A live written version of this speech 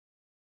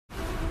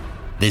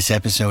This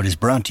episode is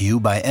brought to you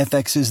by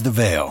FX's The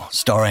Veil,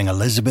 starring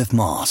Elizabeth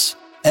Moss.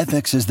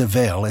 FX's The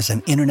Veil is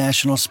an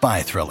international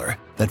spy thriller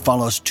that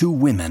follows two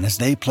women as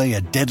they play a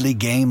deadly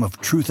game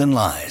of truth and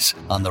lies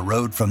on the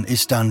road from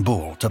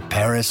Istanbul to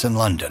Paris and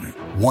London.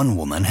 One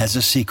woman has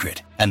a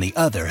secret, and the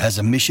other has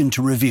a mission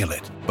to reveal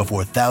it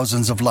before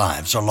thousands of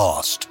lives are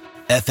lost.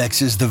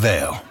 FX's The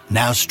Veil,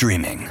 now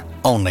streaming,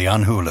 only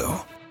on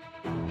Hulu.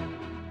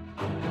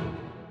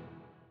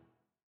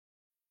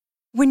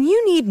 When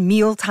you need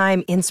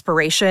mealtime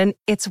inspiration,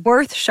 it's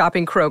worth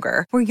shopping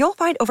Kroger, where you'll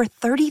find over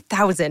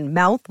 30,000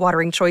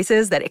 mouth-watering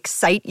choices that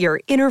excite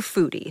your inner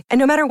foodie. And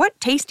no matter what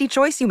tasty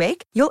choice you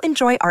make, you'll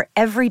enjoy our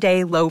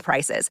everyday low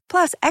prices,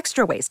 plus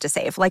extra ways to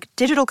save, like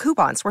digital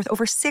coupons worth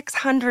over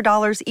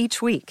 $600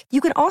 each week. You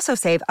can also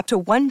save up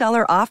to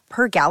 $1 off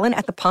per gallon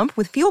at the pump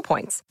with fuel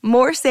points.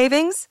 More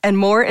savings and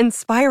more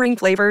inspiring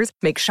flavors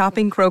make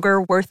shopping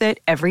Kroger worth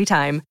it every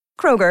time.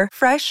 Kroger,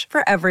 fresh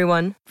for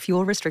everyone.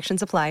 Fuel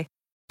restrictions apply.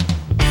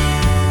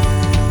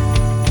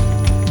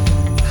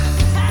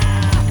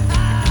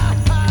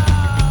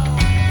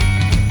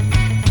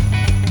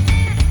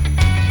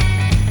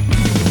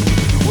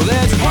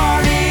 Let's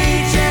party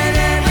each and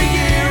every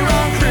year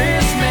on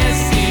Christmas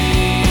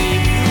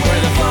Eve,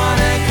 where the fun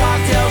and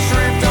cocktail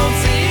shrimp don't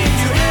seem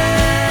to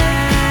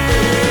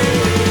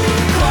end.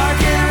 Clark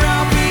and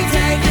Ralphie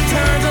taking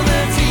turns on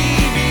the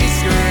TV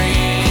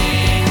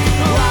screen,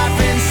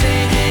 laughing,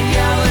 singing,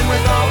 yelling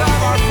with all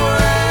of our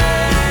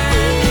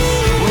friends.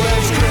 Well,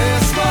 it's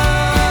Christmas,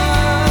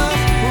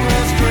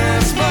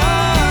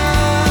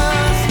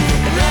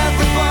 and let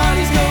the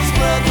bodies go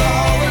spread the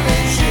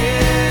holiday cheer.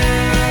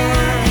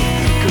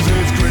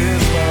 It's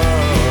Christmas.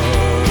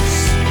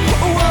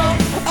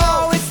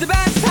 Oh, it's the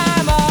best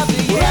time of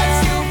the year.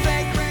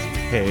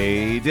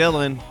 Hey,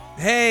 Dylan.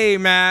 Hey,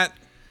 Matt.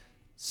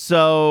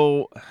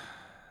 So, Do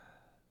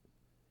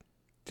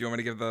you want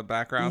me to give the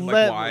background,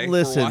 like why we're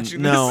listen,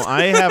 watching no, this?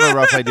 I have a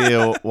rough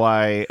idea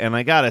why, and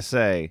I gotta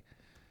say,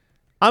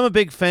 I'm a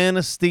big fan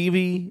of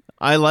Stevie.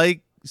 I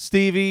like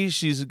Stevie.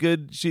 She's a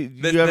good.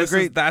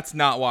 That's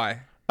not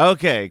why.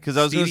 Okay, because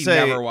I was Stevie gonna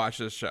say never watched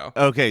this show.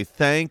 Okay,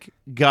 thank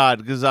God,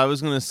 because I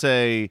was gonna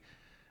say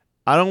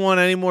I don't want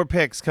any more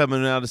picks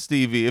coming out of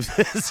Stevie if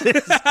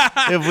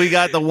if we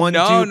got the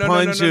 1-2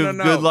 punch of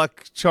Good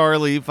Luck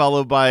Charlie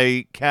followed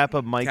by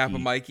Kappa Mikey. Kappa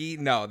Mikey.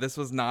 No, this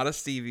was not a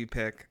Stevie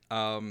pick.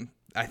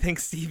 I think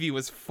Stevie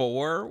was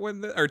 4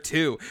 or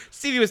 2.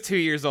 Stevie was 2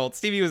 years old.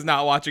 Stevie was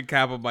not watching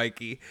Kappa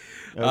Mikey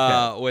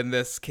when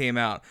this came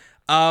out.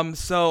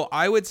 So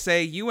I would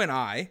say you and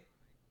I.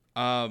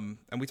 And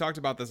we talked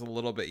about this a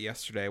little bit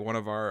yesterday. One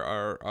of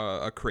our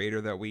a creator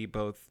that we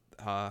both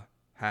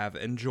have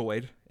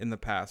enjoyed in the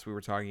past, we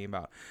were talking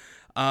about.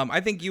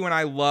 I think you and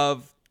I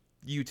love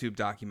YouTube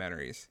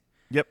documentaries.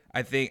 Yep.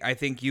 I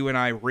think you and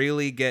I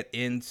really get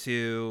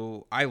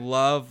into. I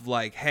love,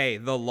 like, hey,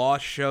 the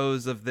lost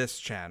shows of this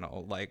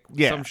channel, like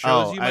some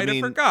shows you might have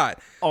forgot.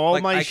 All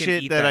like, my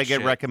shit that I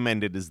get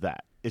recommended is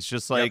that. It's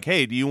just like,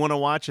 hey, do you want to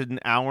watch an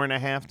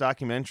hour-and-a-half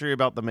documentary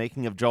about the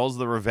making of Jaws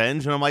the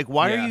Revenge? And I'm like,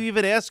 why are you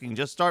even asking?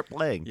 Just start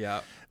playing. Yeah.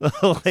 Like,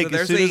 so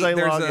as soon as I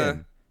log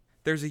in.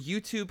 There's a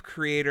YouTube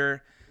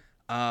creator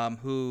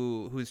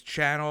whose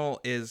channel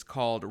is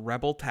called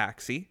Rebel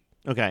Taxi.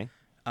 Okay.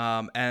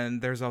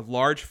 And there's a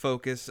large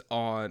focus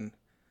on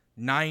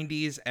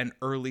 90s and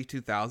early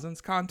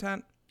 2000s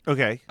content.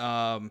 Okay.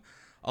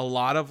 A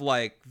lot of,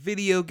 like,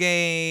 video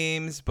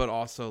games, but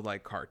also,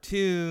 like,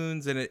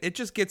 cartoons, and it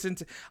just gets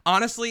into...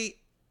 Honestly,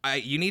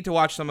 you need to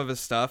watch some of his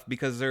stuff,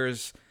 because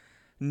there's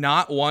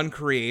not one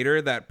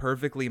creator that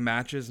perfectly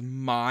matches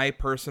my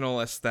personal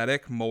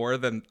aesthetic more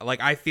than...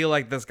 Like, I feel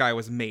like this guy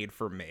was made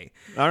for me.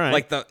 All right.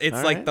 Like,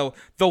 the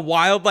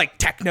wild, like,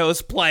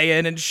 techno's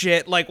playing and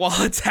shit, like,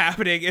 while it's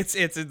happening. It's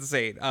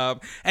insane.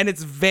 And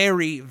it's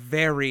very,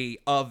 very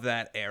of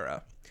that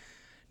era.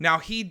 Now,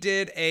 he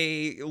did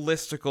a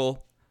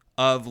listicle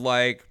of,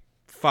 like,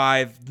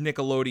 5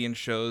 Nickelodeon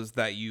shows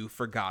that you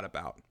forgot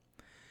about.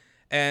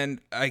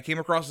 And I came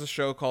across this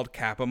show called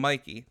Kappa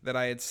Mikey that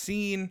I had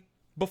seen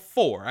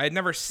before. I had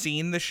never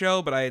seen the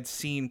show, but I had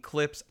seen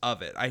clips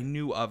of it. I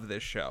knew of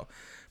this show,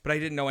 but I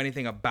didn't know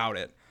anything about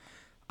it.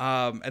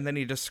 And then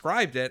he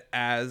described it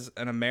as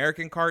an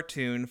American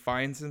cartoon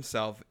finds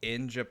himself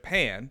in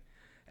Japan,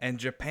 and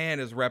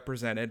Japan is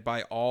represented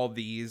by all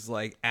these,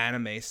 like,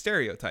 anime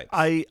stereotypes.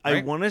 I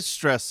want to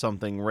stress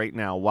something right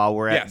now while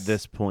we're at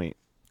this point.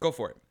 Go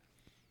for it.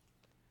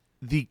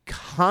 The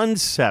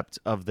concept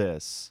of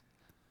this,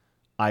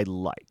 I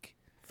like.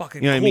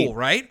 Fucking cool, I mean?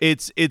 Right?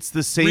 It's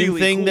the same really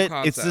thing cool that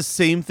concept. It's the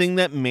same thing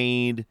that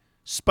made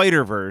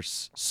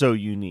Spider-Verse so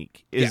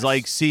unique. Is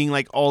like seeing,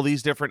 like, all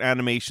these different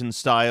animation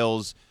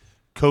styles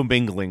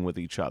commingling with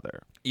each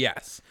other.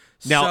 Yes.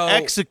 Now,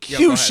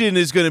 execution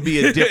is going to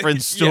be a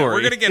different story. Yeah,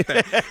 we're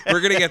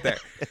going to get there.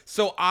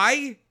 So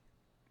I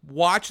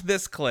watched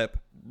this clip.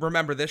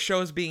 Remember, this show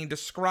is being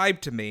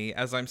described to me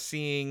as I'm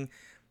seeing,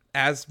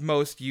 as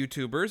most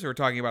YouTubers who are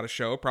talking about a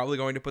show, probably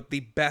going to put the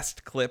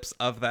best clips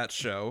of that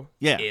show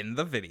in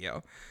the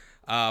video.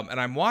 And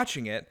I'm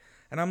watching it,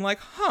 and I'm like,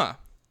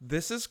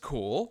 this is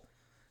cool.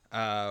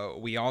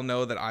 We all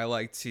know that I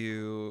like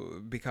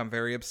to become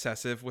very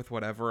obsessive with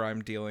whatever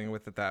I'm dealing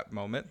with at that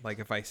moment. Like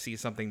if I see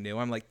something new,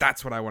 I'm like,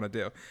 that's what I want to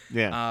do.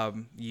 Yeah.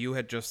 You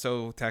had just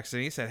so texted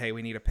me, said, hey,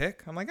 we need a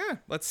pick. I'm like,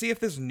 let's see if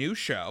this new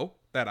show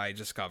that I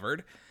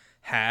discovered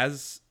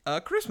has a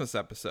Christmas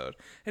episode.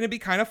 And it'd be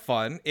kind of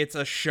fun. It's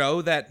a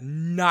show that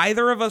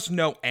neither of us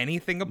know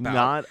anything about.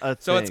 Not a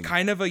thing. So it's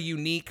kind of a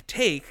unique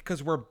take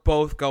because we're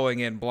both going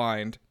in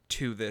blind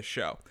to this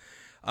show.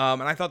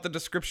 And I thought the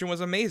description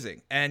was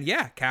amazing. And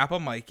yeah, Kappa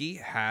Mikey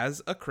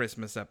has a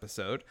Christmas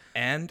episode.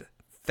 And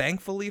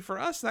thankfully for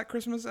us, that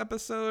Christmas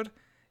episode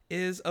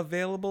is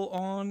available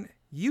on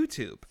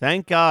YouTube.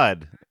 Thank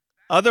God.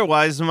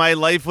 Otherwise, my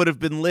life would have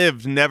been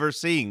lived never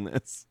seeing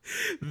this.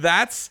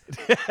 That's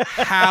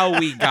how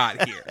we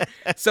got here.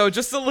 So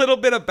just a little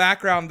bit of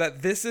background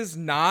that this is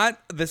not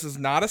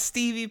a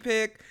Stevie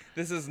pick.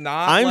 This is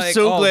not. I'm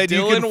so glad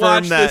Dylan you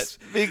confirmed that this,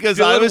 because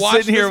Dylan I was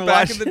sitting here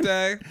back watching. In the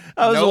day.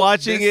 I was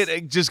watching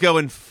it, just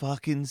going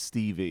fucking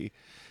Stevie.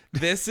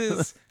 This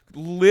is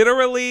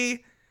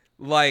literally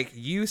like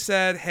you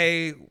said.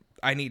 Hey,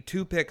 I need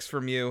 2 picks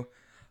from you.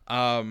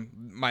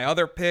 My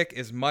other pick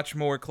is much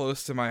more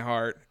close to my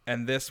heart,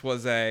 and this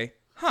was I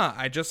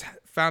just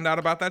found out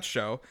about that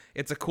show.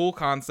 It's a cool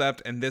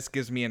concept, and this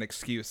gives me an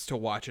excuse to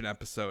watch an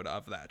episode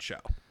of that show.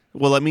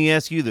 Well, let me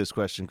ask you this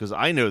question because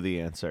I know the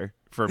answer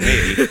for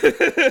me.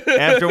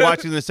 After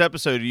watching this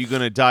episode, are you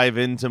going to dive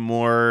into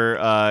more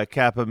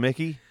Kappa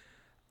Mickey?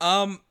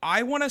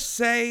 I want to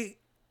say,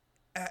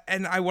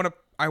 and I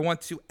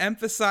want to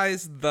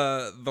emphasize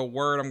the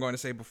word I'm going to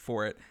say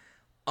before it.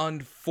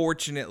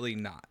 Unfortunately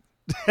not.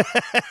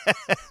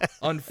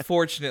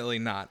 Unfortunately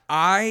not.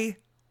 I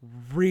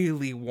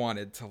really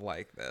wanted to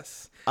like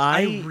this.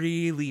 I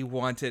really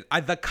wanted.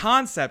 The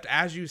concept,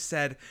 as you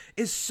said,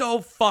 is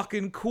so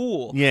fucking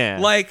cool. Yeah.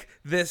 Like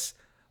this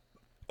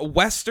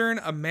Western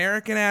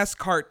American-ass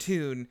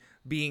cartoon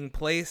being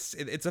placed.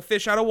 It's a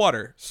fish out of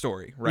water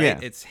story, right? Yeah.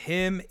 It's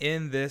him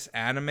in this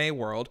anime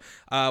world,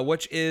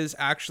 which is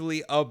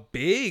actually a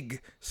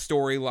big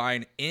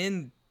storyline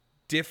in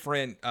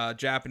different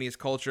Japanese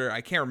culture.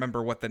 I can't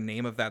remember what the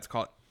name of that's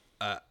called.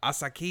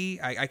 Asaki,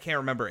 I can't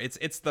remember.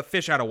 It's the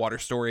fish out of water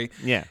story.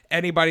 Yeah.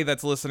 Anybody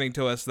that's listening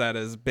to us that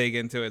is big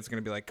into it's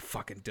gonna be like,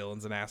 fucking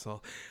Dylan's an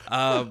asshole.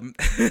 But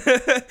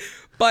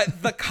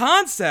the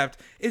concept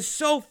is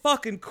so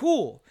fucking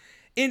cool.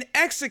 In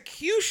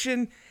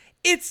execution,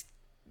 it's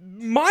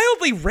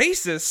mildly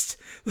racist.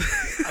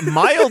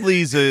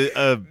 Mildly is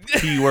a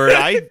key word.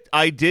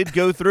 I did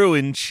go through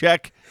and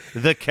check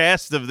the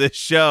cast of this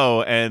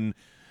show, and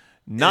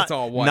it's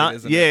all white,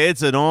 isn't it? Yeah,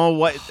 it's an all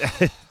white.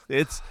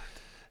 It's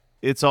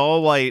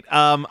all white.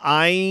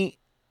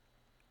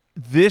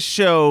 This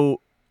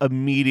show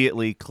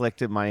immediately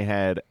clicked in my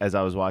head as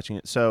I was watching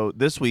it. So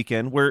this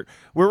weekend, we're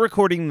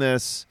recording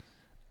this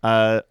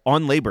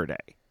on Labor Day.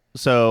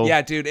 So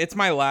yeah, dude, it's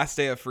my last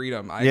day of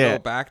freedom. I go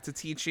back to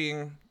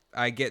teaching.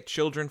 I get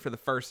children for the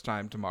first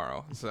time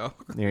tomorrow. So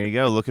there you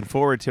go. Looking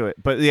forward to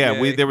it. But yeah,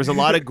 there was a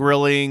lot of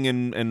grilling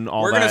and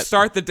all that. We're going to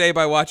start the day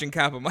by watching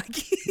Kappa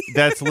Mikey.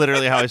 That's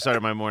literally how I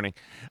started my morning.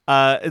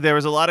 There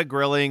was a lot of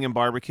grilling and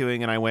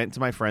barbecuing, and I went to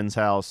my friend's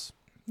house.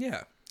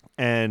 Yeah.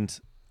 And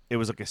it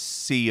was like a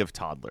sea of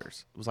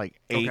toddlers. It was like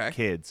 8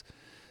 kids.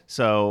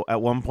 So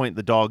at one point,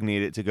 the dog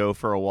needed to go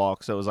for a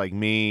walk. So it was like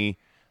me,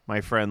 my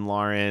friend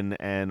Lauren,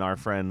 and our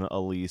friend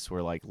Elise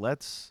were like,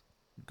 let's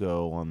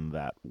go on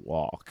that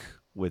walk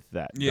with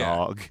that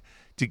dog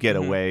to get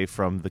away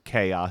from the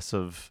chaos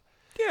of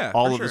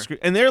all of the screen.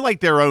 And they're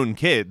like their own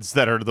kids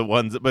that are the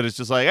ones, but it's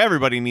just like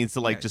everybody needs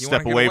to just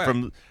step away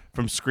from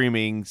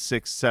screaming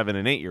 6, 7,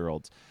 and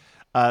 8-year-olds.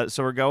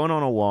 So we're going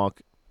on a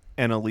walk,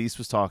 and Elise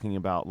was talking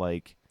about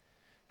like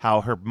how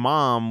her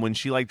mom, when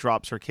she like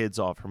drops her kids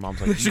off, her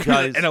mom's like, you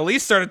guys. And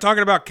Elise started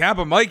talking about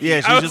Kappa Mikey.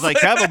 Yeah, she was just like,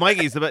 Kappa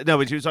Mikey's the best. No,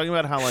 but she was talking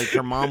about how like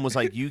her mom was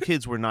like, you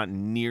kids were not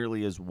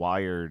nearly as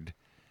wired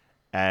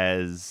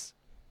as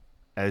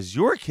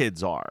your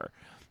kids are.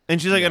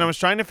 And she's like, and I was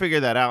trying to figure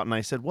that out, and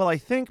I said, well, I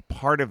think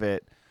part of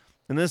it,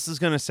 and this is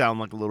going to sound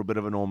like a little bit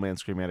of an old man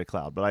screaming at a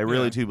cloud, but I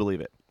really do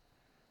believe it.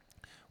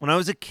 When I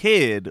was a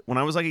kid, when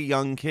I was like a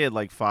young kid,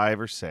 like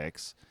 5 or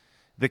 6,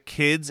 the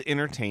kids'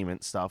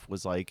 entertainment stuff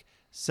was like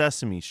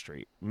Sesame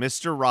Street,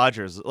 Mr.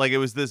 Rogers. Like it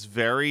was this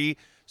very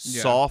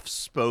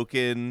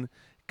soft-spoken,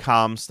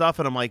 calm stuff.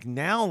 And I'm like,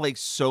 now like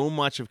so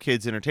much of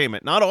kids'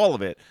 entertainment, not all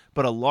of it,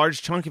 but a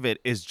large chunk of it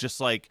is just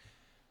like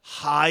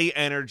high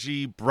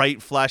energy,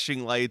 bright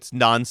flashing lights,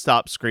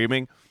 nonstop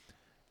screaming.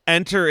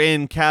 Enter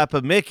in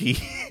Kappa Mickey,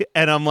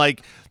 and I'm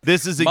like,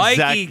 this is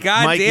Mikey,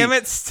 God damn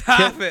it,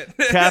 stop it.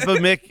 Kappa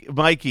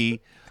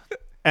Mikey.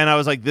 And I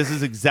was like, this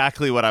is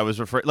exactly what I was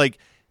referring. Like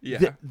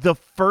the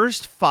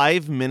first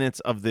 5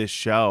 minutes of this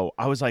show,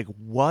 I was like,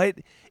 what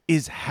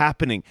is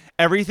happening?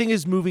 Everything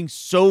is moving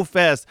so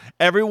fast.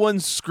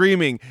 Everyone's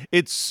screaming.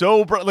 It's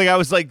so like I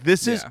was like,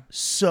 this is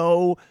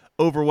so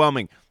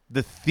overwhelming.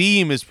 The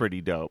theme is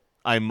pretty dope,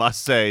 I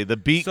must say. The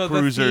Beat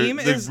Cruiser,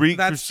 the Beat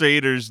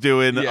Crusaders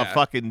doing a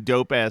fucking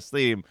dope ass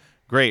theme.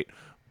 Great.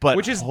 But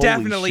which is holy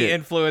definitely shit.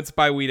 influenced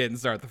by We Didn't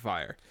Start the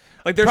Fire.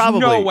 Like, there's Probably.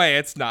 no way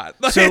it's not.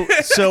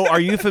 So are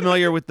you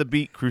familiar with the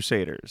Beat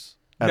Crusaders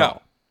at No.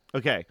 all?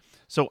 Okay.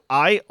 So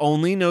I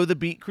only know the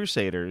Beat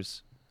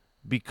Crusaders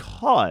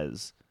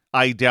because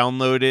I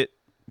downloaded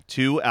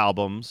 2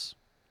 albums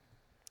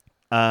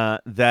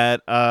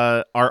that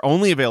are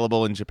only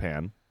available in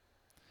Japan.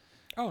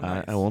 Oh,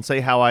 nice. I won't say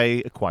how I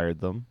acquired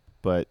them,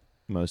 but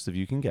most of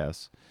you can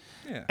guess.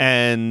 Yeah.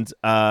 And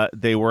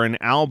they were an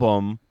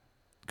album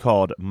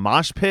called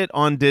Mosh Pit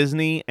on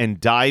Disney and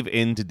Dive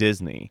Into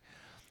Disney.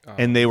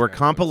 And they were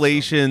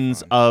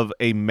compilations of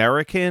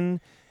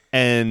American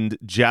and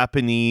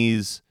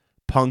Japanese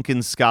punk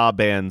and ska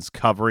bands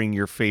covering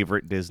your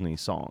favorite Disney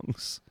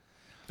songs.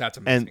 That's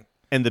amazing.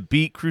 And the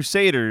Beat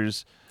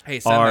Crusaders Hey,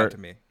 send are... that to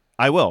me.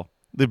 I will.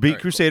 The Beat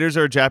Very Crusaders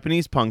are a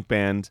Japanese punk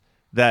band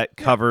that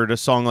covered a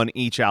song on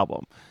each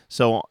album.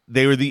 So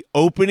they were the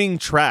opening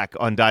track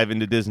on Dive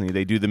Into Disney.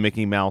 They do the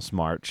Mickey Mouse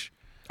March.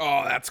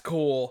 Oh, that's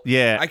cool.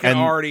 Yeah, I can and-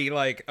 already,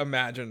 like,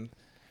 imagine.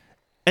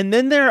 And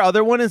then their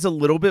other one is a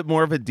little bit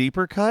more of a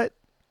deeper cut.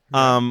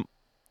 On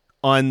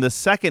the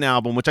second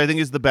album, which I think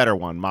is the better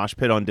one, Mosh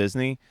Pit on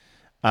Disney,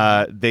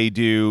 they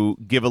do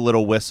Give a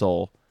Little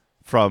Whistle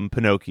from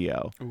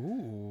Pinocchio.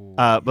 Ooh.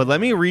 But let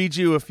me read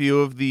you a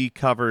few of the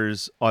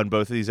covers on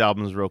both of these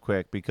albums real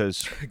quick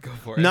because Go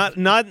for it. not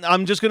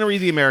I'm just going to read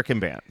the American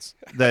bands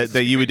that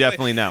you would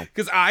definitely know.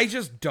 Because I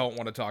just don't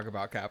want to talk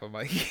about Kappa,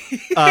 Mikey.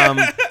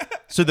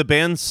 So the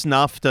band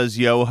Snuff does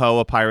Yo Ho,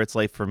 A Pirate's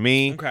Life for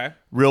Me. Okay.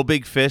 Real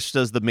Big Fish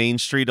does the Main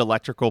Street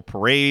Electrical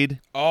Parade.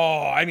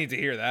 Oh, I need to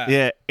hear that.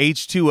 Yeah,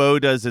 H2O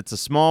does It's a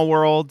Small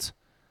World.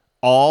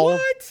 All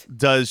What?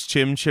 does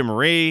Chim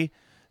Chimmery.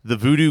 The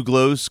Voodoo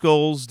Glow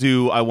Skulls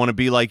do I Want to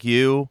Be Like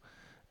You.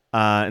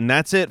 And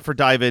that's it for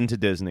Dive Into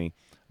Disney.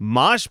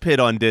 Mosh Pit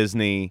on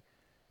Disney,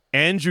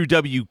 Andrew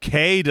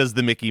WK does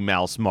the Mickey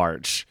Mouse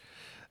March,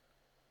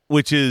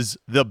 which is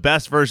the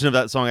best version of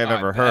that song I've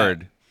ever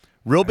heard.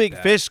 Real Big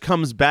Fish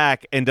comes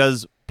back and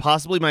does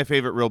possibly my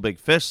favorite Real Big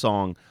Fish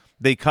song.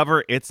 They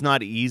cover It's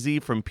Not Easy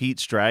from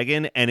Pete's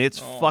Dragon, and it's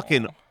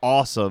fucking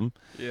awesome.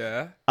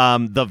 Yeah.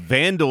 The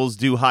Vandals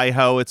do Hi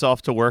Ho, It's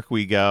Off to Work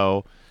We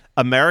Go.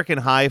 American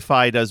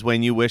Hi-Fi does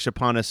When You Wish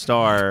Upon a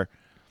Star.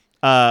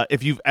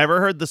 If you've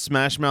ever heard the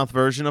Smash Mouth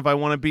version of I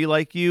Want to Be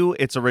Like You,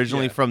 it's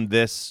originally from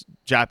this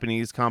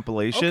Japanese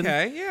compilation.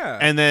 Okay, yeah.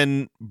 And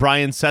then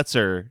Brian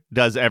Setzer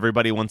does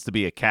Everybody Wants to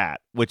Be a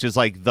Cat, which is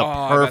like the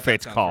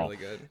perfect call. Really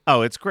good.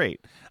 Oh, it's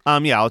great.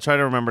 Yeah, I'll try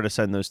to remember to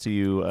send those to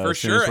you For as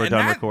soon sure. as we're And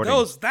done recording.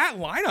 that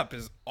lineup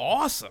is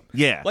awesome.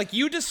 Yeah. Like,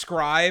 you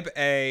describe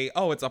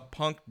it's a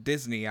punk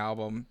Disney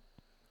album.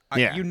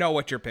 Yeah. You know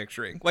what you're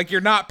picturing. Like,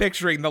 you're not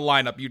picturing the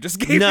lineup you just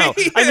gave No,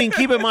 me. I mean,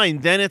 keep in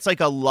mind, then it's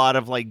like a lot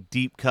of like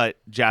deep cut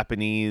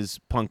Japanese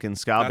punk and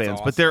ska bands,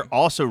 awesome. but they're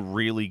also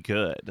really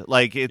good.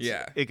 Like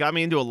it got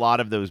me into a lot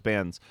of those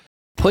bands.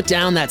 Put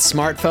down that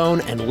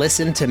smartphone and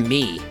listen to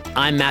me.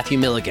 I'm Matthew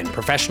Milligan,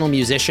 professional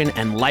musician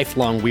and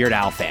lifelong Weird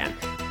Al fan.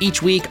 Each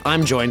week,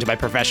 I'm joined by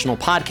professional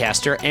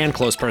podcaster and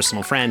close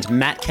personal friend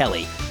Matt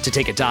Kelly to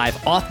take a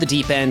dive off the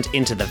deep end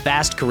into the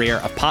vast career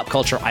of pop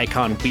culture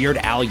icon Weird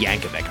Al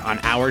Yankovic on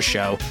our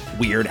show,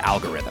 Weird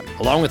Algorithm.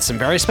 Along with some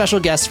very special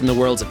guests from the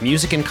worlds of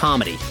music and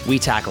comedy, we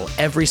tackle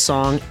every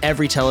song,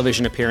 every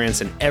television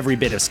appearance, and every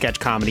bit of sketch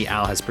comedy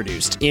Al has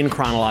produced in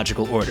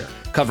chronological order,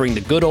 covering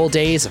the good old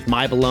days of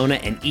My Bologna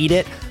and Eat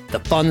It, the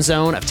fun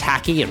zone of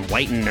tacky and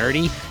white and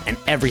nerdy, and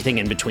everything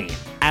in between.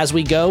 As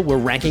we go, we're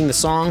ranking the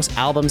songs,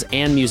 albums,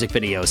 and music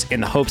videos in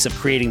the hopes of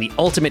creating the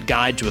ultimate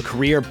guide to a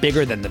career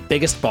bigger than the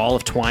biggest ball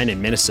of twine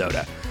in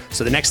Minnesota.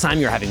 So the next time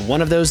you're having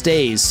one of those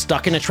days,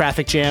 stuck in a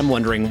traffic jam,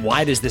 wondering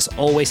why does this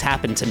always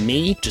happen to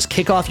me, just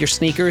kick off your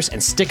sneakers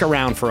and stick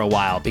around for a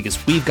while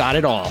because we've got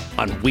it all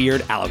on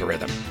Weird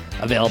Algorithm,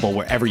 available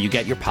wherever you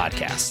get your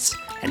podcasts.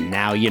 And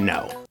now you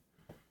know.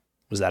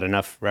 Was that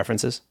enough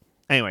references?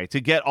 Anyway, to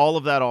get all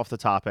of that off the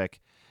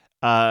topic,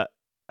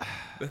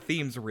 The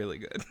theme's really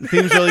good. the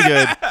theme's really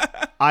good.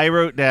 I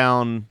wrote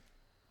down,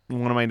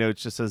 one of my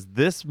notes just says,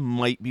 this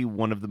might be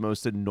one of the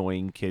most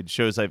annoying kid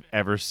shows I've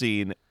ever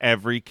seen.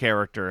 Every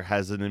character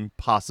has an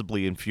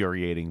impossibly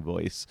infuriating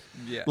voice.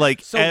 Yeah. Like,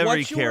 So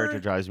every what's character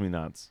your- drives me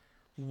nuts.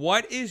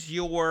 What is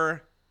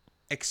your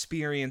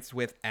experience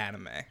with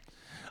anime?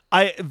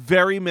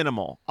 Very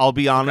minimal. I'll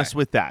be honest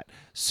with that.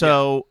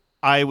 So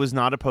I was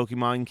not a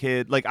Pokemon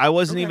kid. Like, I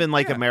wasn't even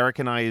like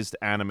Americanized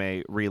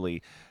anime,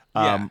 really.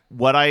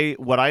 What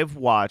I've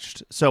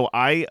watched. So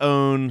I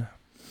own.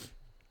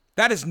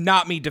 That is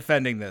not me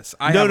defending this.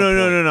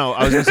 No.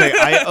 I was gonna say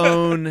I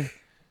own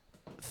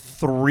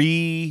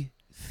 3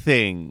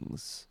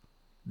 things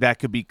that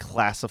could be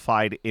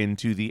classified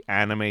into the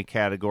anime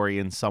category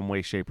in some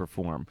way, shape, or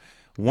form.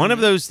 One of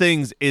those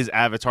things is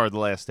Avatar: The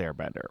Last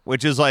Airbender,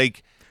 which is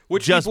like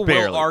just people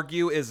barely. will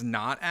argue is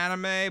not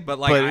anime, but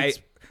like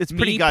But it's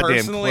pretty me goddamn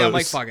personally, I'm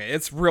like, close. fuck it,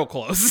 it's real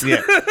close.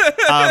 Yeah.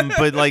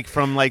 But like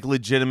from like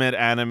legitimate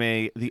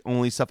anime, the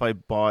only stuff I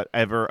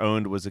ever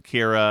owned was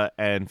Akira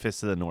and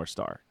Fist of the North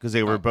Star because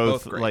they were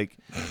both great. like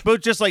both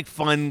just like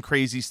fun,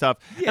 crazy stuff.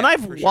 Yeah, and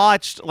I've for sure.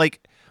 watched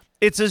like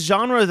It's a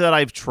genre that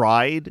I've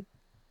tried,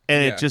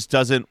 and it just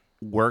doesn't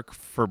work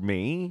for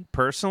me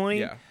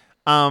personally. Yeah.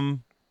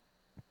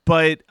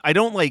 But I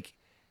don't like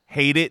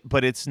hate it,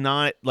 but it's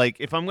not like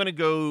if I'm gonna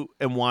go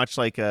and watch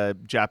like a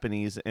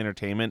Japanese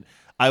entertainment,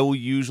 I will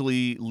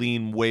usually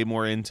lean way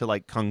more into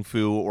like kung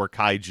fu or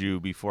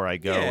kaiju before I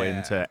go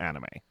into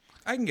anime.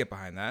 I can get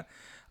behind that.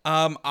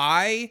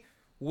 I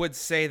would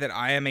say that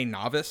I am a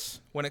novice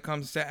when it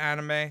comes to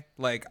anime.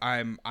 Like I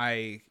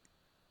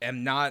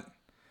am not.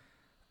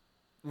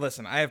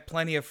 Listen, I have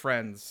plenty of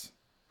friends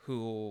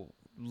who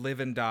live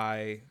and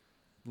die,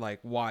 like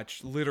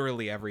watch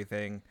literally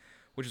everything,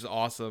 which is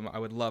awesome. I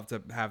would love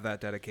to have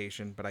that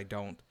dedication, but I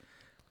don't.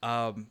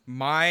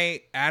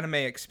 My anime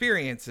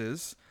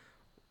experiences,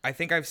 I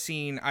think I've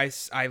seen. I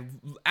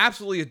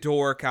absolutely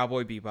adore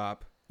Cowboy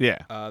Bebop. Yeah.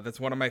 That's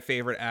one of my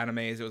favorite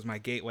animes. It was my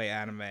gateway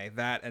anime.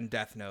 That and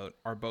Death Note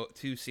are both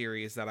two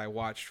series that I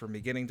watched from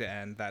beginning to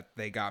end that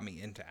they got me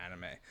into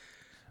anime.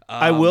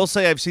 I will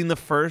say I've seen the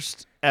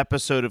first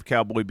episode of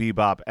Cowboy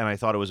Bebop, and I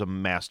thought it was a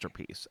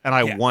masterpiece. And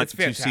I want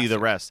to see the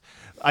rest.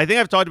 I think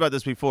I've talked about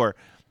this before.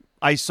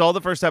 I saw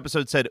the first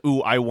episode, said, ooh,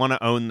 I want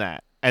to own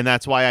that. And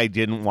that's why I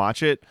didn't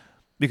watch it.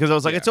 Because I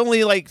was like, it's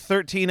only like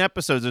 13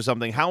 episodes or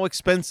something. How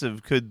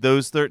expensive could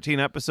those 13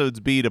 episodes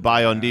be to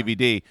buy on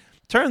DVD?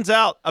 Turns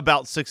out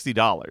about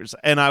 $60.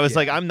 And I was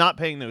like, I'm not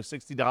paying those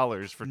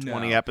 $60 for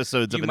 20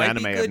 episodes of an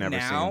anime I've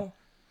never seen.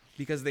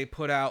 Because they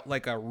put out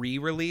like a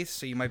re-release,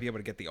 so you might be able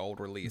to get the old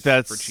release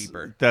for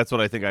cheaper. That's what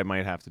I think I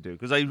might have to do.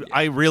 Because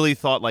I really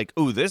thought like,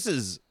 ooh, this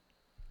is...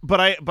 But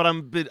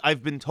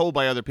I've been told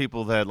by other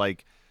people that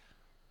like,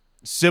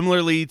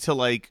 similarly to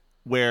like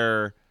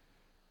where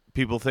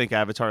people think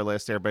Avatar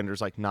Last Airbender is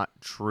like not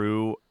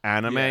true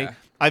anime. Yeah.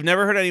 I've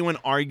never heard anyone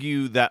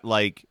argue that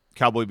like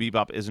Cowboy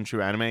Bebop isn't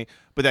true anime,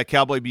 but that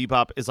Cowboy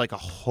Bebop is like a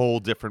whole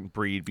different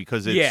breed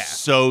because it's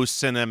so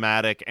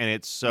cinematic and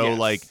it's so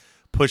like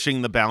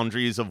pushing the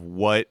boundaries of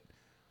what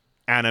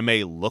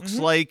anime looks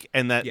like,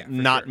 and that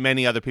not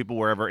many other people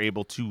were ever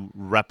able to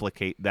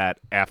replicate that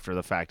after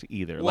the fact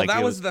either. Well, like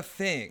that was the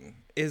thing,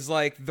 is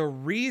like the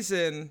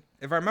reason,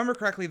 if I remember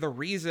correctly, the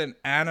reason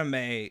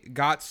anime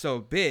got so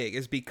big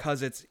is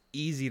because it's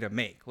easy to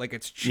make. Like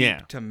it's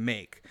cheap to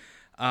make.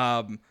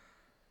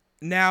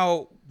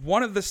 Now,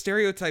 one of the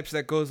stereotypes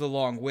that goes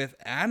along with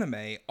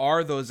anime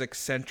are those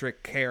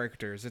eccentric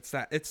characters. It's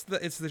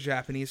the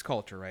Japanese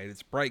culture, right?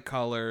 It's bright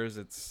colors.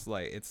 It's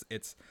like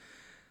it's.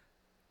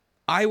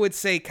 I would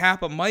say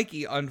Kappa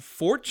Mikey,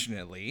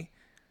 unfortunately,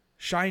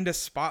 shined a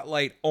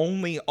spotlight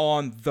only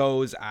on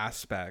those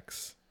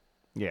aspects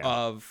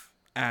of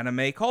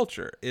anime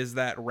culture, is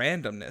that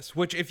randomness,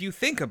 which if you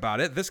think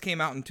about it, this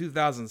came out in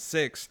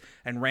 2006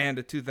 and ran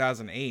to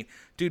 2008.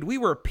 Dude, we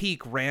were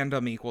peak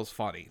random equals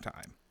funny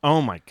time. Oh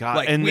my god!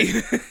 Like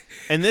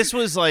and this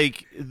was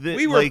like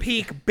we were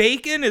peak.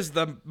 Bacon is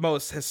the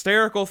most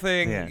hysterical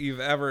thing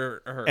you've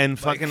ever heard. And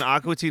fucking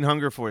Aqua Teen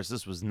Hunger Force.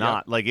 This was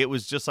not like it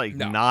was just like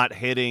not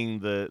hitting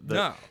the.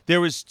 No.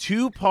 There was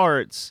two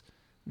parts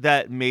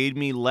that made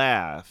me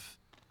laugh,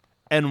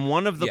 and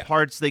one of the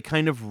parts they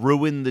kind of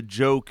ruined the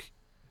joke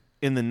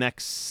in the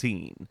next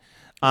scene.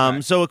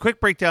 So a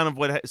quick breakdown of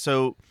what.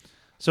 So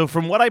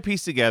from what I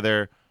pieced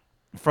together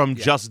from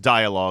just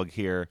dialogue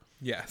here.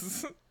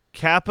 Yes.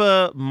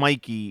 Kappa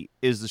Mikey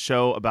is the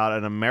show about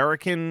an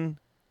American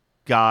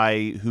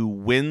guy who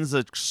wins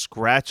a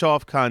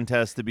scratch-off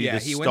contest to be the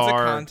star. He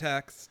wins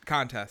a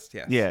contest,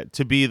 yes. Yeah,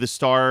 to be the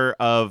star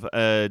of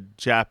a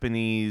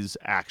Japanese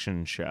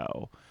action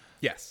show.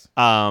 Yes.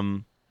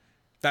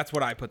 That's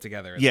what I put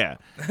together. Yeah.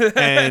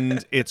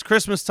 And it's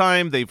Christmas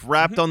time. They've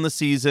wrapped on the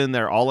season.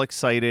 They're all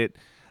excited.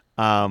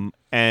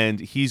 And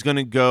he's going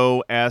to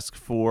go ask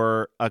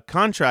for a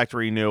contract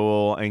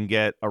renewal and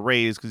get a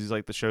raise because he's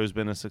like, the show's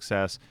been a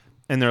success.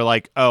 And they're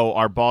like, oh,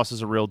 our boss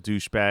is a real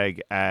douchebag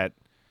at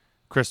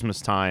Christmas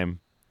time.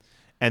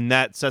 And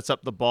that sets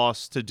up the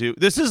boss to do...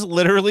 This is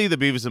literally the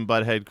Beavis and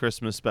Butthead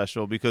Christmas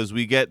special because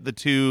we get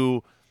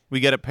we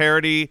get a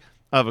parody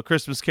of A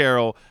Christmas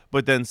Carol,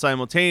 but then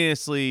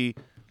simultaneously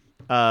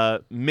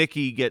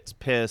Mickey gets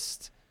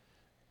pissed.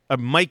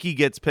 Mikey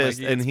gets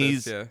pissed, and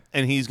he's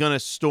going to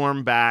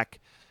storm back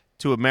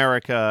to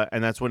America,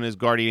 and that's when his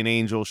guardian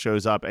angel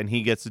shows up, and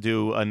he gets to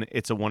do an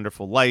It's a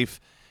Wonderful Life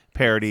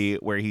parody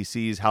where he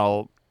sees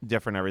how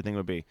different everything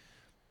would be.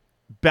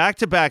 Back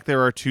to back,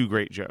 there are two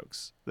great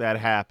jokes that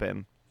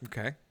happen.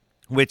 Okay.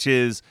 Which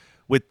is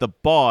with the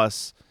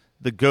boss,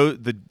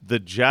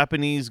 the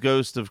Japanese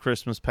ghost of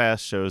Christmas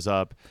Past shows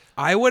up.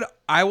 I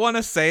want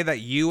to say that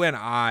you and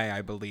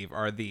I believe,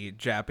 are the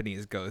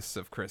Japanese ghosts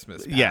of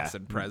Christmas Past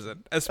and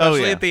present,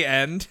 especially at the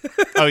end.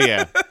 Oh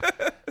yeah.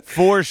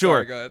 For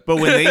sure. Sorry, but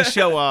when they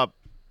show up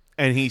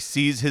and he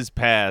sees his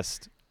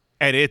past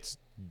and it's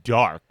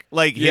dark.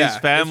 Like his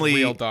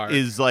family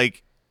is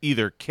like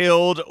either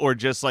killed or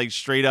just like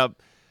straight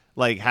up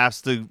like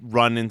has to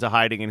run into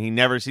hiding, and he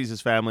never sees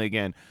his family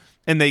again.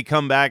 And they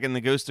come back, and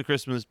the Ghost of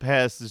Christmas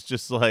Past is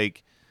just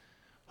like,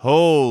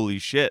 holy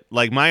shit!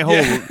 Like my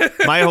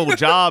whole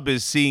job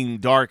is seeing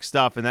dark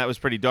stuff, and that was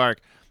pretty dark.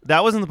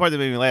 That wasn't the part that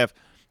made me laugh.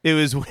 It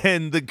was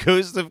when the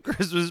Ghost of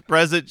Christmas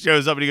Present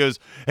shows up and he goes,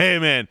 "Hey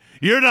man,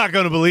 you're not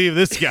going to believe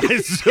this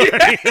guy's story."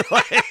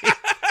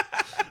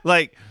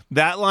 like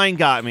that line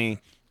got me.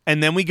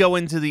 And then we go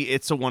into the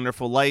It's a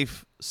Wonderful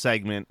Life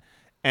segment,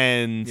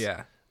 and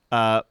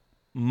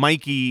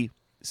Mikey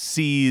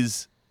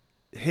sees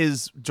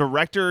his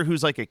director,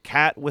 who's like a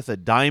cat with a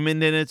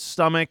diamond in its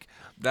stomach.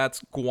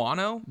 That's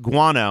Guano?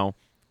 Guano.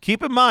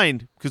 Keep in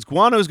mind, because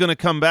Guano's going to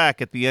come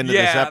back at the end of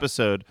this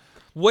episode.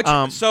 Which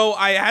so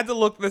I had to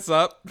look this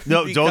up.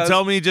 No, don't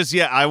tell me just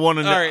yet. I want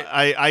to know. Right.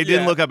 I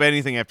didn't look up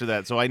anything after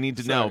that, so I need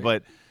to know.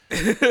 But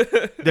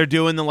they're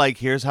doing the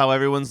here's how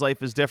everyone's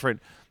life is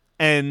different.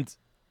 And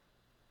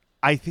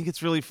I think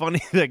it's really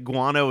funny that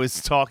Guano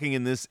is talking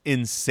in this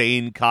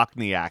insane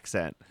Cockney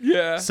accent.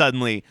 Yeah.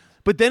 Suddenly.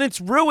 But then it's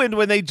ruined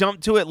when they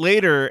jump to it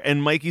later,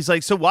 and Mikey's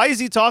like, "So why is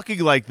he talking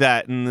like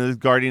that?" And the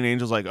Guardian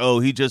Angel's like, "Oh,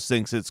 he just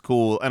thinks it's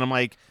cool." And I'm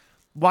like,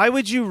 why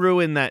would you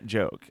ruin that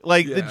joke?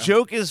 The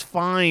joke is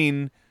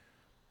fine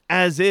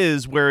as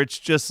is, where it's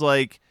just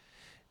like,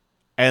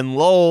 and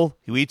lol,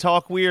 we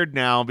talk weird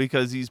now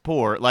because he's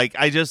poor.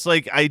 I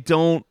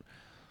don't.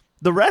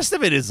 The rest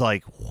of it is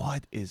like,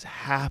 what is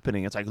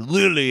happening? It's like,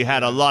 literally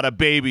had a lot of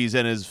babies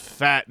and is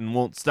fat and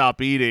won't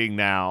stop eating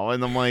now.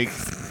 And I'm like,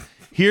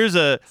 here's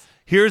a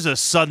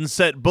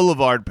Sunset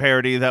Boulevard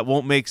parody that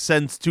won't make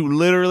sense to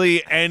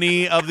literally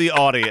any of the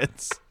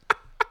audience.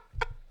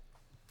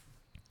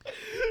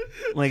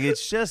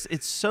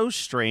 It's so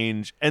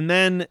strange. And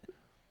then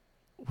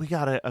we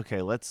gotta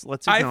let's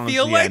I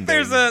feel like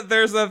there's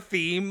a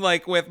theme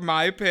with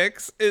my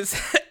picks is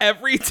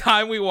every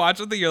time we watch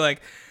something you're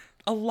like,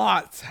 a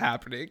lot's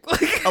happening.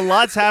 A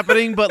lot's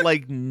happening, but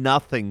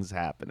nothing's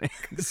happening.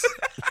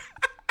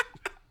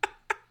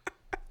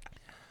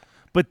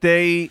 But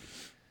the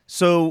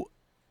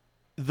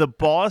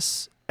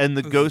boss and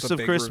the Ghost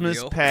of Christmas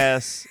reveal.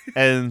 Past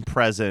and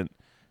Present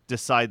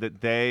decide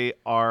that they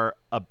are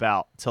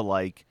about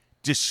to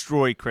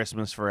destroy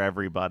Christmas for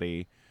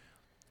everybody.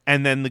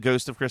 And then the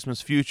Ghost of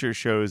Christmas Future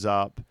shows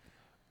up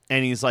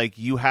and he's like,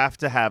 "You have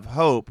to have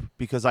hope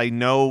because I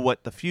know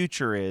what the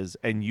future is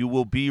and you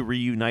will be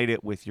reunited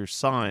with your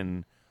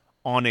son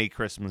on a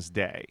Christmas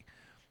day."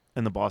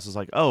 And the boss is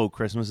like, "Oh,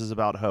 Christmas is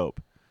about hope."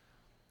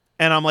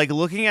 And I'm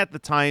looking at the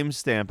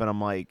timestamp and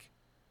I'm like,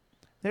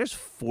 there's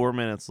 4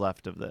 minutes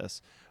left of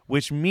this,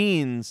 which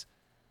means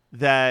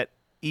that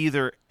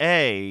either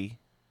A,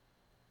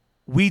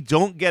 we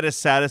don't get a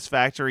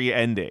satisfactory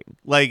ending.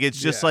 It's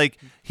just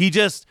he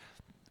just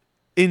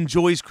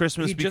enjoys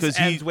Christmas because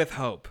he ends with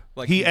hope.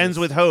 He ends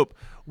with hope,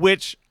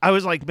 which I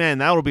was like, man,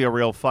 that'll be a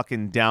real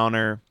fucking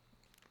downer.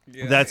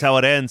 Yeah. That's how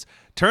it ends.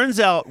 Turns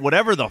out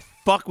whatever the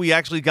fuck we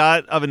actually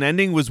got of an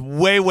ending was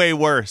way, way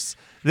worse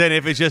than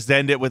if it just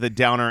ended with a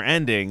downer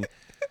ending.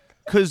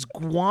 Because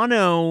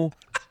Guano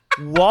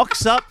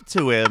walks up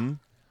to him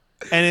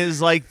and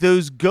is like,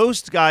 "Those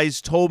ghost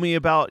guys told me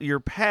about your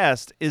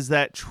past. Is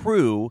that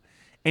true?"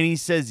 And he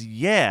says,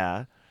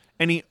 "Yeah."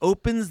 And he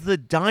opens the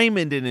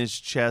diamond in his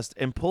chest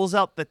and pulls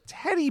out the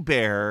teddy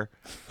bear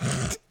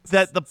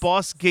that the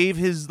boss gave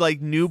his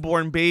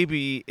newborn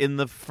baby in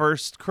the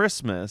first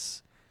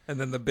Christmas. And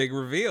then the big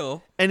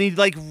reveal. And he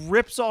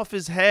rips off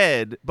his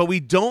head, but we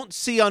don't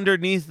see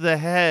underneath the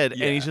head.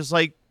 Yeah. And he's just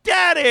like,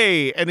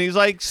 "Daddy!" And he's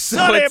like,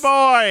 "Sonny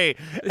boy!"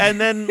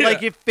 And then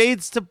it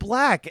fades to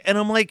black. And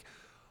I'm like,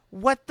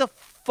 what the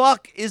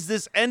fuck is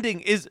this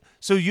ending?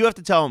 So you have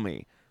to tell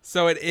me.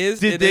 So it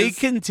is. Did they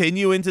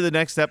continue into the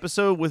next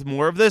episode with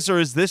more of this, or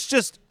is this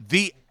just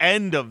the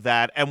end of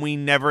that and we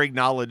never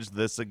acknowledge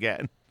this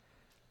again?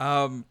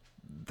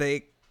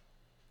 They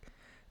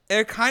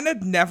kind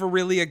of never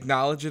really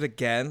acknowledge it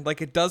again.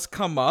 It does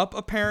come up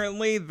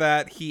apparently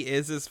that he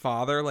is his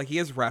father. He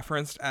is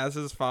referenced as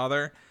his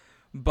father,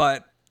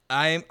 but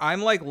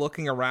I'm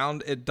looking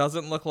around. It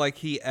doesn't look like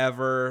he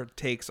ever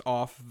takes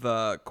off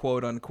the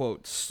quote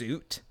unquote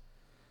suit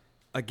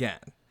again.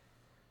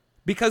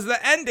 Because the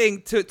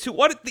ending to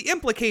what the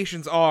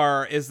implications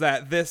are is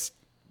that this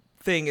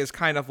thing is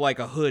kind of like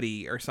a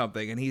hoodie or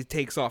something, and he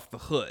takes off the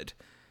hood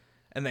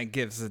and then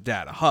gives his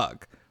dad a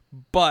hug.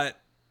 But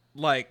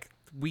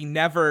we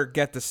never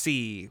get to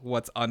see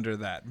what's under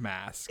that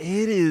mask.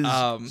 It is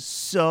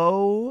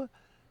so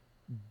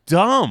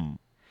dumb.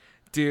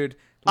 Dude,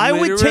 I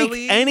would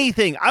take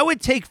anything. I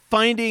would take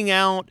finding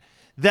out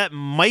that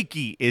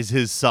Mikey is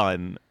his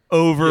son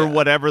over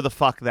whatever the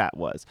fuck that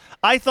was.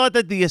 I thought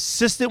that the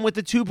assistant with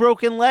the 2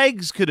 broken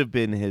legs could have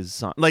been his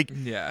son.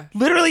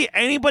 Literally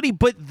anybody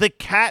but the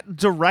cat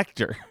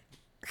director.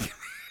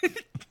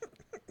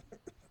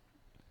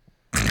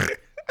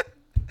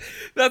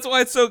 That's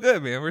why it's so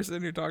good, man. We're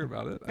sitting here talking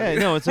about it. Yeah,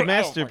 no, it's a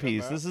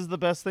masterpiece. This is the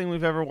best thing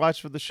we've ever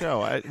watched for the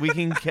show. We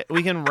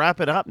can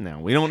wrap it up now.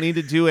 We don't need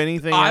to do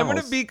anything else. I'm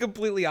going to be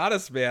completely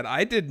honest, man.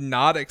 I did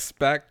not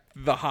expect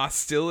the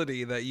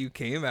hostility that you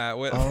came at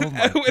with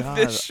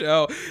this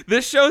show.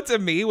 This show to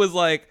me was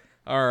like,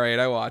 all right,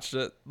 I watched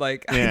it. I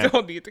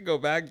don't need to go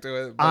back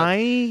to it. But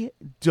I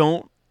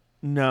don't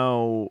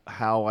know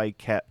how I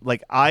kept,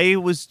 like, I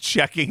was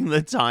checking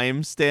the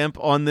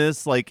timestamp on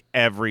this like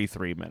every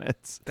 3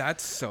 minutes.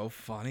 That's so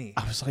funny.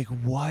 I was like,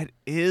 what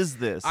is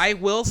this? I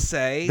will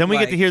say. Then we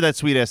get to hear that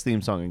sweet ass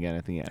theme song again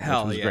at the end.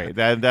 Hell which was yeah.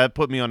 great. That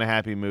put me on a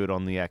happy mood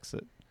on the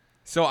exit.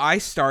 So I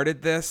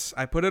started this.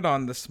 I put it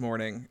on this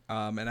morning.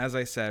 And as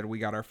I said, we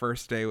got our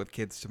first day with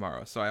kids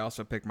tomorrow. So I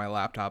also picked my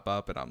laptop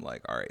up and I'm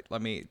like, all right,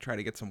 let me try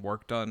to get some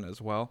work done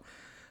as well.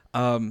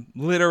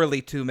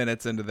 Literally 2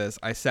 minutes into this,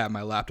 I sat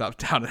my laptop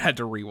down and had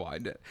to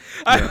rewind it.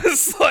 Yeah. I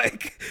was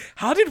like,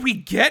 how did we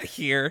get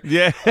here?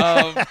 Yeah.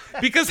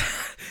 Because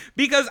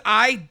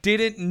I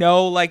didn't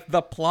know like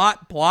the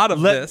plot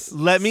of this.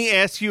 Let me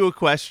ask you a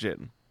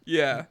question.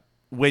 Yeah.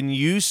 When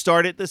you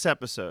started this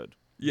episode,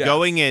 yes.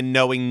 going in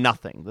knowing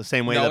nothing, the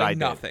same way that I did.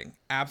 Nothing.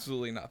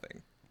 Absolutely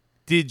nothing.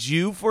 Did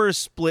you for a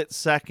split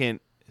second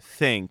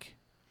think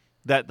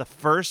that the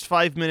first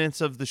 5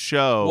 minutes of the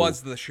show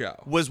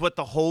was what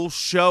the whole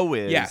show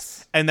is?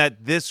 Yes. And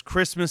that this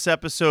Christmas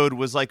episode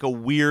was like a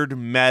weird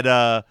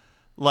meta,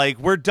 like,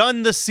 we're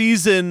done the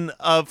season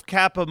of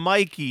Kappa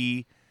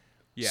Mikey.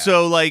 Yeah.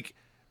 So like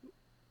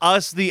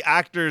us, the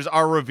actors,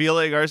 are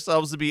revealing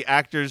ourselves to be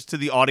actors to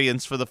the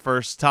audience for the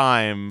first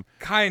time.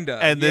 Kinda.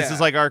 And this is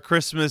like our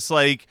Christmas,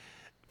 like,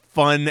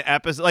 fun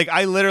episode. Like,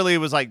 I literally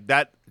was like,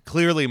 that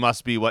clearly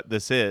must be what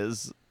this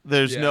is.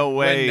 There's no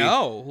way. But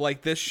no,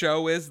 like, this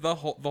show is the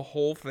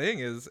whole thing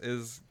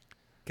is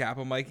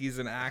Kappa Mikey's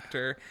an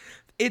actor.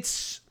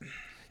 It's,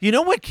 you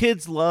know what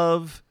kids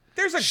love?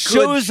 There's a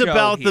shows good show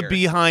about here. the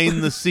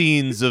behind the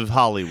scenes of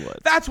Hollywood.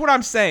 That's what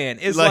I'm saying.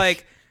 Is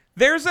like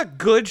there's a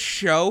good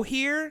show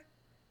here.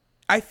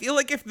 I feel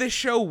like if this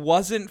show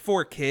wasn't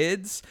for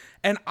kids,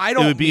 and I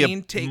don't it would be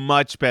mean a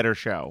much better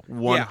show.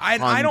 100%. Yeah,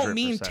 I don't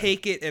mean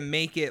take it and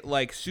make it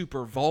like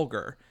super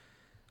vulgar.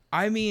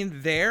 I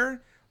mean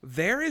there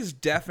is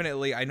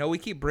definitely, I know we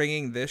keep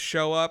bringing this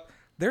show up,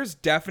 there's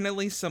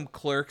definitely some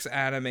Clerks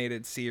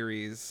animated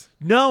series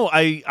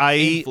I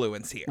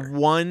influence here.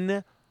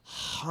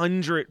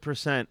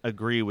 100%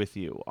 agree with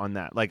you on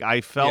that. Like,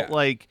 I felt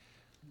like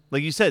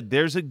you said,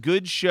 there's a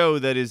good show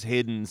that is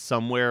hidden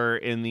somewhere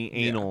in the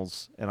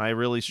anals, and I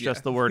really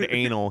stress the word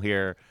anal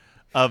here,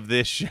 of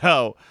this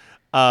show.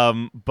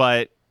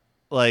 But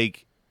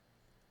like,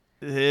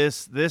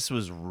 this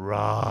was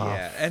rough.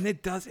 Yeah, and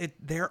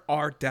there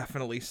are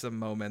definitely some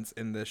moments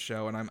in this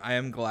show, and I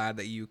am glad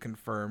that you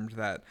confirmed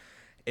that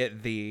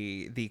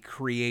the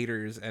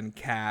creators and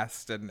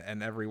cast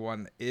and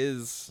everyone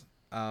is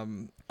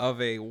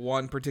of a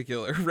one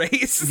particular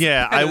race.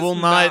 Yeah, I will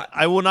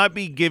not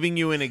be giving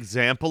you an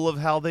example of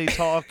how they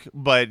talk,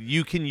 but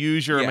you can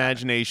use your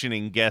imagination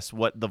and guess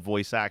what the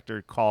voice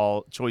actor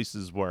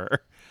choices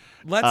were.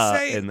 Let's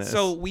say,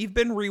 so we've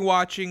been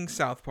rewatching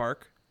South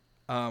Park.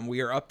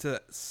 We are up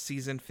to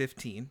season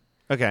 15.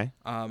 Okay.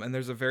 And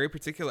there's a very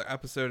particular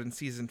episode in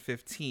season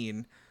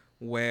 15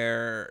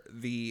 where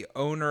the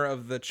owner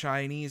of the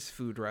Chinese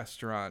food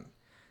restaurant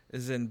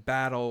is in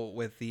battle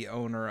with the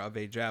owner of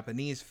a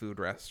Japanese food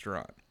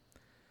restaurant.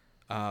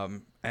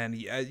 And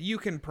you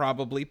can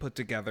probably put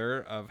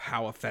together of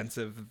how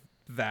offensive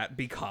that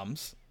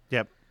becomes.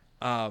 Yep.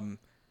 And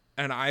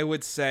I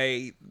would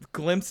say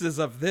glimpses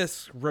of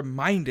this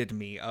reminded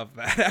me of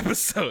that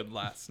episode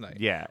last night.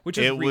 Yeah. Which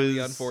is really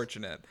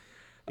unfortunate.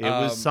 It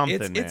was something,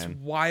 man. It's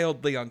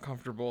wildly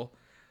uncomfortable.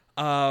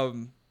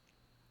 Yeah.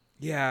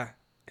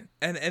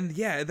 And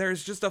yeah,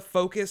 there's just a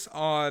focus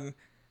on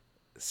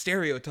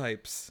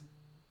stereotypes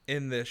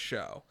in this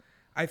show.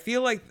 I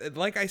feel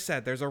like I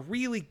said, there's a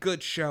really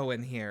good show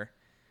in here,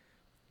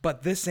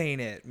 but this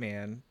ain't it,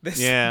 man.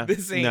 This ain't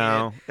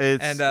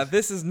it. And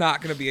this is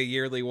not going to be a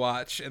yearly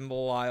watch in the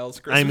Lyle's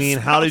Christmas. I mean,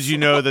 how did you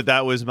know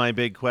that was my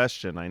big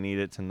question? I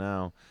needed to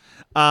know.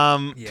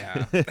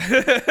 Yeah.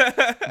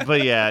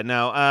 But yeah,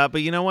 no.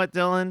 But you know what,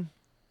 Dylan?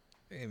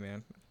 Hey,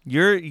 man.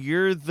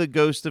 You're the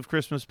ghost of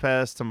Christmas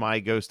past to my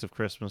ghost of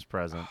Christmas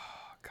present.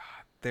 Oh, God.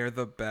 They're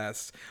the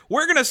best.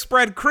 We're going to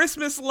spread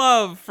Christmas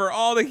love for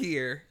all to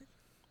hear.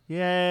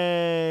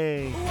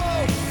 Yay.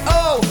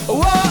 Oh,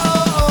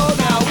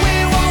 now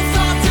we won't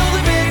stop till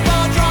the big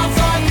ball drops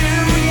on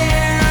New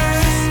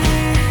Year's.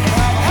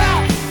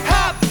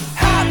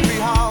 Happy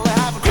holiday,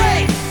 have a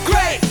great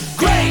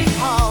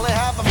holiday,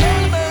 have a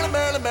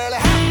merry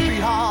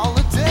happy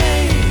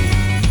holiday.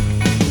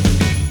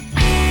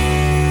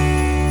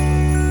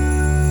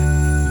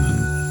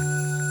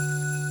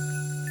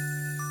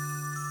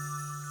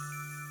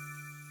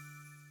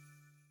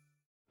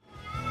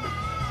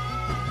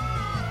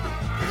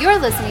 You're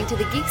listening to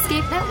the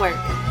Geekscape Network.